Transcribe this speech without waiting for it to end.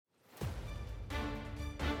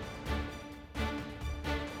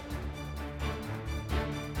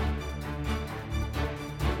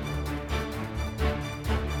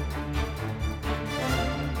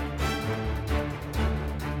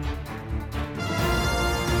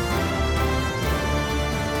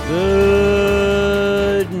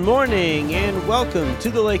Good morning and welcome to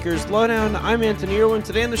the Lakers Lowdown. I'm Anthony Irwin.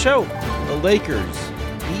 Today on the show, the Lakers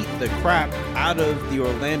beat the crap out of the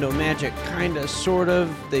Orlando Magic, kind of, sort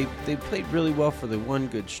of. They played really well for the one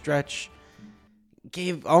good stretch.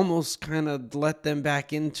 Almost kind of let them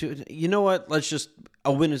back into it. You know what?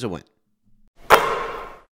 A win is a win.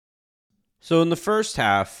 So in the first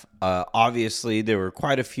half, obviously there were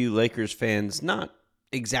quite a few Lakers fans not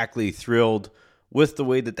exactly thrilled with the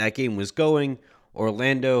way that game was going.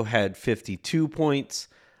 Orlando had 52 points.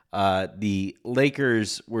 The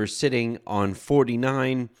Lakers were sitting on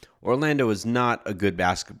 49. Orlando is not a good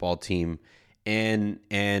basketball team. And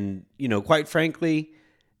quite frankly,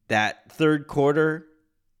 that third quarter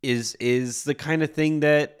is the kind of thing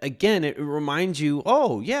that, again, it reminds you,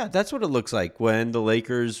 oh, yeah, that's what it looks like when the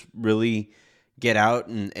Lakers really get out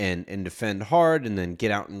and defend hard and then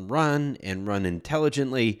get out and run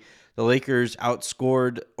intelligently. The Lakers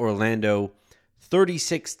outscored Orlando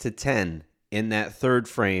 36-10 in that third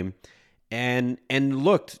frame and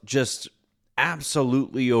looked just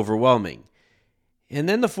absolutely overwhelming. And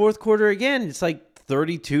then the fourth quarter again, it's like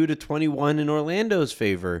 32-21 in Orlando's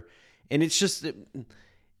favor. And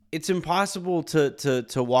it's impossible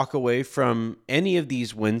to walk away from any of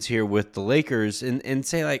these wins here with the Lakers and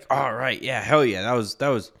say like, all right, yeah, hell yeah,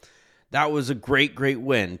 that was a great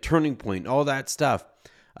win, turning point, all that stuff.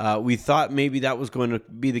 We thought maybe that was going to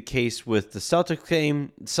be the case with the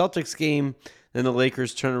Celtics game. Then the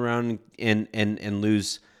Lakers turn around and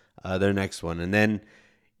lose their next one. And then,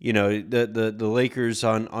 the Lakers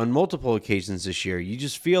on multiple occasions this year, you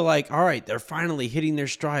just feel like, all right, they're finally hitting their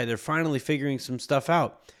stride. They're finally figuring some stuff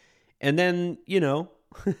out. And then, you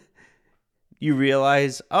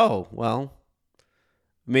realize, oh, well,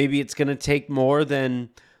 maybe it's going to take more than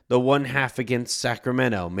the 1/2 against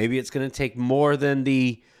Sacramento. Maybe it's going to take more than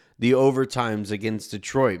the overtimes against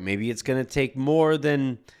Detroit. Maybe it's going to take more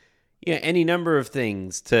than any number of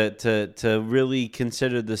things to really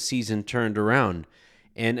consider the season turned around.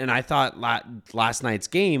 And I thought last night's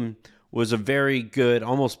game was a very good,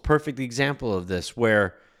 almost perfect example of this,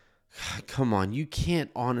 where, come on, you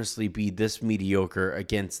can't honestly be this mediocre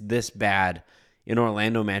against this bad an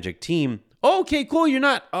Orlando Magic team. Okay, cool, you're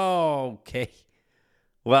not. Oh, okay.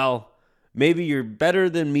 Well, maybe you're better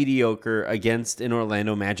than mediocre against an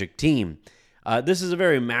Orlando Magic team. This is a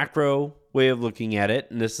very macro way of looking at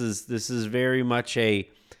it, and this is very much a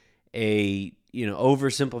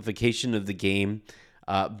oversimplification of the game.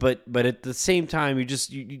 But at the same time, you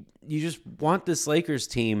just want this Lakers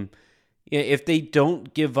team. If they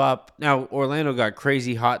don't give up. Now, Orlando got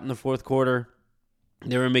crazy hot in the fourth quarter.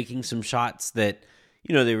 They were making some shots that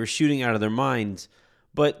they were shooting out of their minds.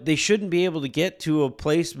 But they shouldn't be able to get to a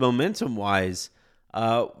place momentum-wise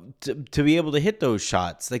to be able to hit those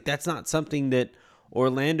shots. Like, that's not something that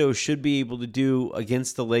Orlando should be able to do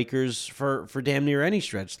against the Lakers for damn near any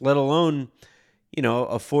stretch, let alone,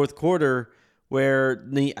 a fourth quarter where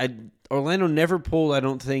Orlando never pulled, I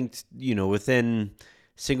don't think, within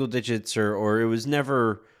single digits or it was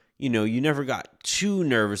never, you never got too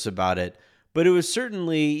nervous about it. But it was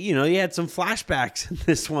certainly, you had some flashbacks in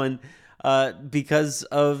this one. Because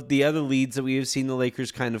of the other leads that we have seen the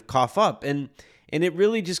Lakers kind of cough up. And it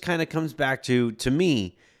really just kind of comes back to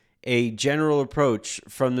me, a general approach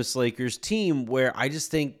from this Lakers team where I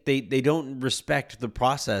just think they don't respect the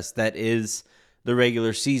process that is the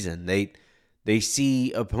regular season. They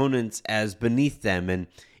see opponents as beneath them. And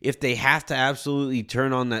if they have to absolutely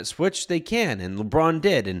turn on that switch, they can. And LeBron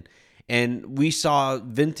did. And we saw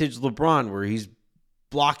vintage LeBron where he's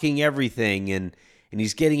blocking everything and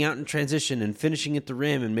he's getting out in transition and finishing at the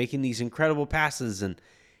rim and making these incredible passes and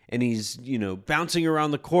he's bouncing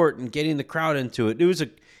around the court and getting the crowd into it.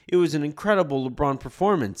 It was an incredible LeBron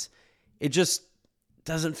performance. It just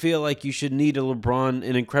doesn't feel like you should need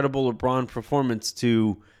an incredible LeBron performance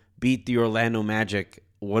to beat the Orlando Magic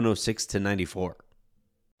 106-94.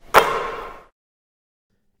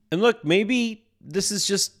 And look, maybe this is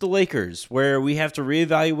just the Lakers, where we have to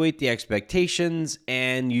reevaluate the expectations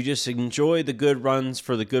and you just enjoy the good runs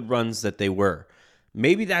for the good runs that they were.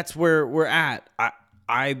 Maybe that's where we're at.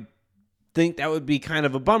 I think that would be kind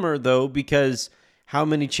of a bummer, though, because how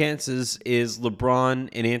many chances is LeBron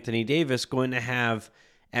and Anthony Davis going to have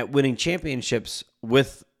at winning championships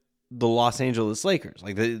with the Los Angeles Lakers?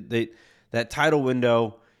 Like that title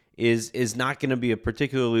window is not going to be a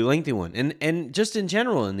particularly lengthy one. And just in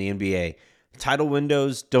general in the NBA, title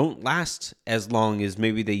windows don't last as long as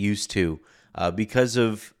maybe they used to because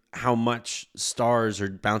of how much stars are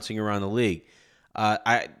bouncing around the league.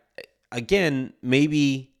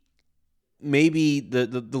 Maybe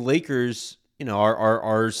the Lakers,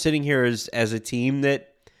 are sitting here as a team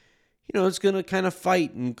that it's going to kind of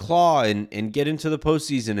fight and claw and get into the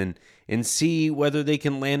postseason and see whether they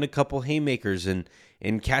can land a couple haymakers and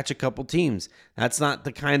catch a couple teams. That's not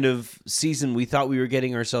the kind of season we thought we were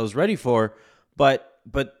getting ourselves ready for, but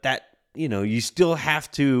that, you still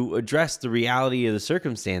have to address the reality of the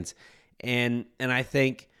circumstance. And I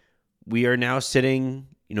think we are now sitting,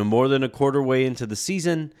 more than a quarter way into the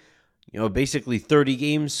season, basically 30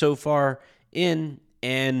 games so far in,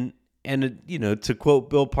 and to quote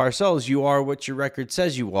Bill Parcells, you are what your record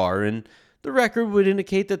says you are. And the record would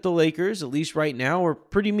indicate that the Lakers, at least right now, are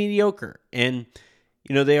pretty mediocre. And,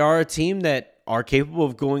 they are a team that are capable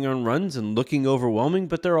of going on runs and looking overwhelming,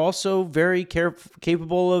 but they're also very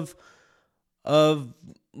capable of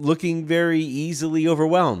looking very easily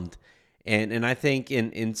overwhelmed. And I think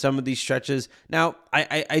in some of these stretches, now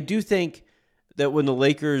I do think that when the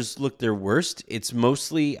Lakers look their worst, it's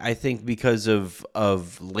mostly, I think, because of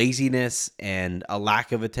laziness and a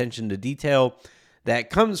lack of attention to detail that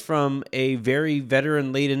comes from a very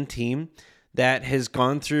veteran-laden team that has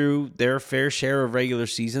gone through their fair share of regular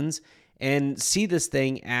seasons and see this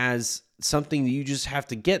thing as something that you just have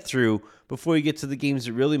to get through before you get to the games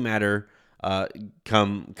that really matter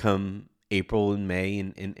come April and May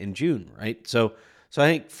and June, right? So I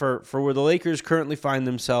think for where the Lakers currently find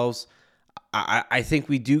themselves, I think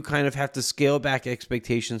we do kind of have to scale back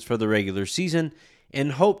expectations for the regular season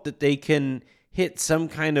and hope that they can hit some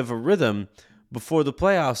kind of a rhythm before the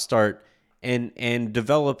playoffs start and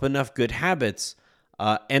develop enough good habits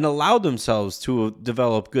and allow themselves to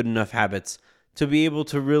develop good enough habits to be able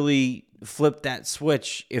to really flip that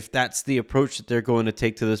switch if that's the approach that they're going to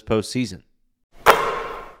take to this postseason.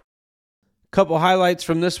 Couple highlights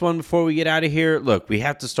from this one before we get out of here. Look, we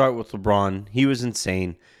have to start with LeBron. He was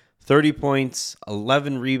insane. 30 points,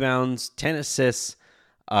 11 rebounds, 10 assists,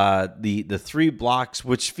 the 3 blocks,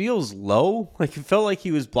 which feels low. Like, it felt like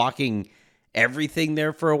he was blocking everything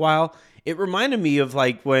there for a while. It reminded me of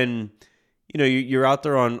like when, you're out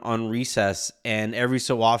there on recess and every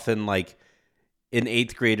so often, like, an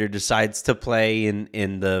 8th grader decides to play in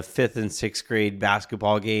the 5th and 6th grade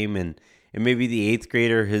basketball game, and maybe the 8th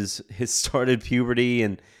grader has started puberty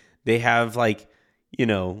and they have like,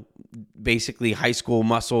 basically high school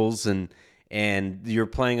muscles and you're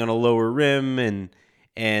playing on a lower rim and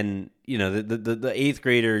the 8th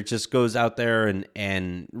grader just goes out there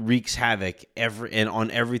and wreaks havoc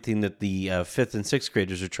on everything that the 5th and 6th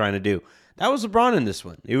graders are trying to do. That was LeBron in this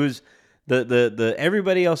one. It was the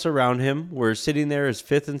everybody else around him were sitting there as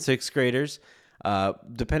 5th and 6th graders.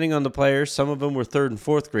 Depending on the players, some of them were 3rd and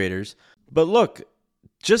 4th graders. But look,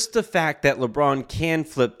 just the fact that LeBron can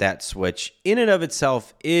flip that switch in and of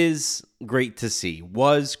itself is great to see,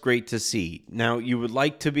 was great to see. Now, you would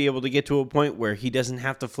like to be able to get to a point where he doesn't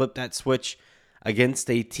have to flip that switch against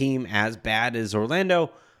a team as bad as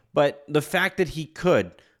Orlando, but the fact that he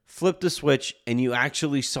could flip the switch and you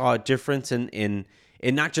actually saw a difference in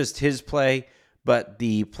not just his play, but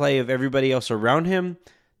the play of everybody else around him,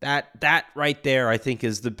 that right there, I think,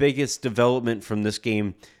 is the biggest development from this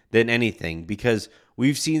game than anything, because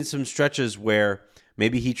we've seen some stretches where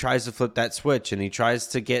maybe he tries to flip that switch and he tries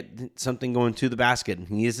to get something going to the basket and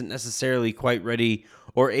he isn't necessarily quite ready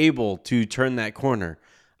or able to turn that corner.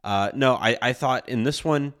 No, I thought in this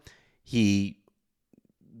one, he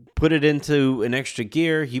put it into an extra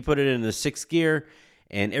gear. He put it in the 6th gear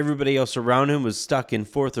and everybody else around him was stuck in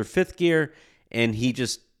 4th or 5th gear, and he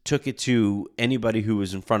just took it to anybody who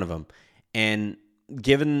was in front of him. And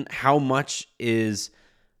given how much is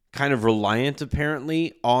kind of reliant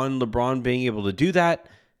apparently on LeBron being able to do that,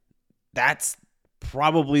 that's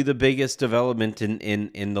probably the biggest development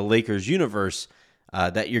in the Lakers universe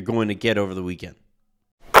that you're going to get over the weekend.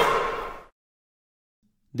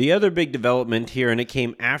 The other big development here, and it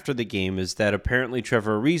came after the game, is that apparently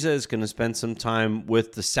Trevor Ariza is going to spend some time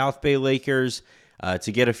with the South Bay Lakers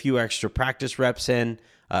to get a few extra practice reps in.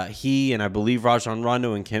 He and I believe Rajon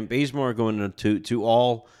Rondo and Kent Bazemore are going to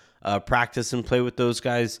all practice and play with those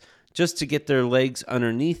guys just to get their legs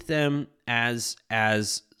underneath them as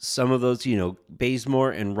some of those,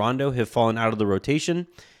 Bazemore and Rondo have fallen out of the rotation,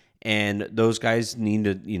 and those guys need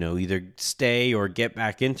to, either stay or get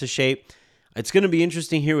back into shape. It's going to be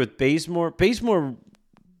interesting here with Bazemore. Bazemore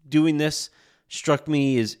doing this struck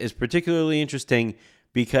me as particularly interesting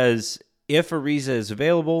because if Ariza is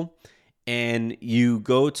available and you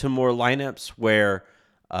go to more lineups where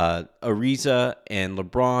Ariza and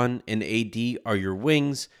LeBron and AD are your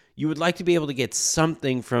wings, you would like to be able to get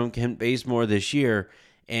something from Kent Bazemore this year.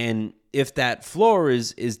 And if that floor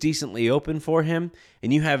is decently open for him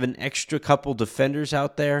and you have an extra couple defenders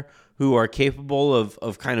out there who are capable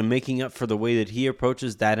of kind of making up for the way that he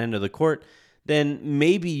approaches that end of the court, then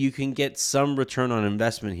maybe you can get some return on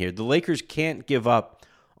investment here. The Lakers can't give up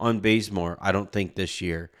on Bazemore, I don't think, this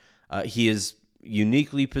year. He is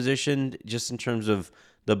uniquely positioned just in terms of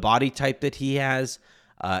the body type that he has,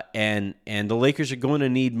 and the Lakers are going to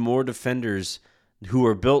need more defenders who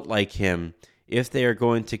are built like him if they are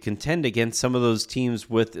going to contend against some of those teams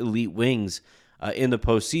with elite wings in the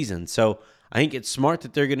postseason. So I think it's smart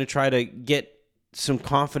that they're going to try to get some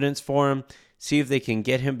confidence for him, see if they can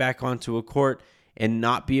get him back onto a court and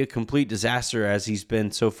not be a complete disaster as he's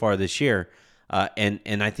been so far this year.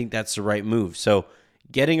 And I think that's the right move. So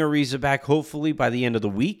getting Ariza back hopefully by the end of the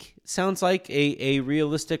week sounds like a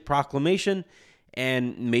realistic proclamation.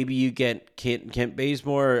 And maybe you get Kent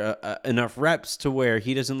Bazemore enough reps to where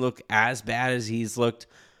he doesn't look as bad as he's looked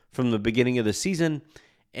from the beginning of the season.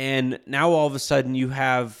 And now all of a sudden you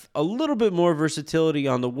have a little bit more versatility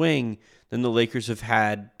on the wing than the Lakers have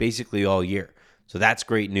had basically all year. So that's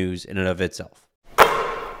great news in and of itself.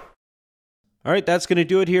 All right, that's going to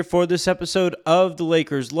do it here for this episode of the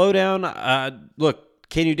Lakers Lowdown. Look,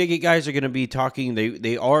 Can You Dig It guys are going to be talking.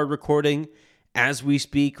 They are recording as we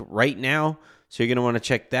speak right now. So you're going to want to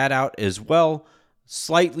check that out as well.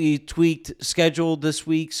 Slightly tweaked schedule this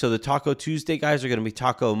week. So the Taco Tuesday guys are going to be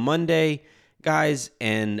Taco Monday guys.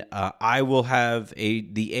 And I will have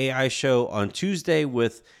the AI show on Tuesday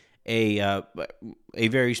with a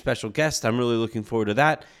very special guest. I'm really looking forward to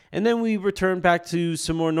that. And then we return back to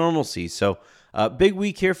some more normalcy. So big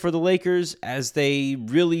week here for the Lakers as they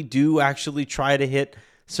really do actually try to hit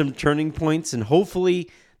some turning points. And hopefully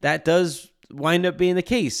that does wind up being the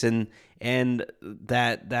case. And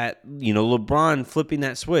that LeBron flipping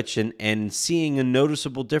that switch and seeing a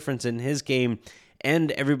noticeable difference in his game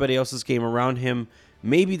and everybody else's game around him,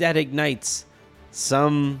 maybe that ignites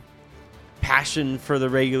some passion for the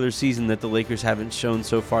regular season that the Lakers haven't shown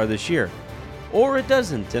so far this year. Or it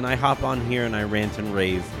doesn't, and I hop on here and I rant and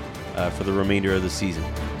rave for the remainder of the season.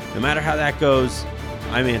 No matter how that goes,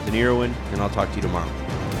 I'm Anthony Irwin, and I'll talk to you tomorrow.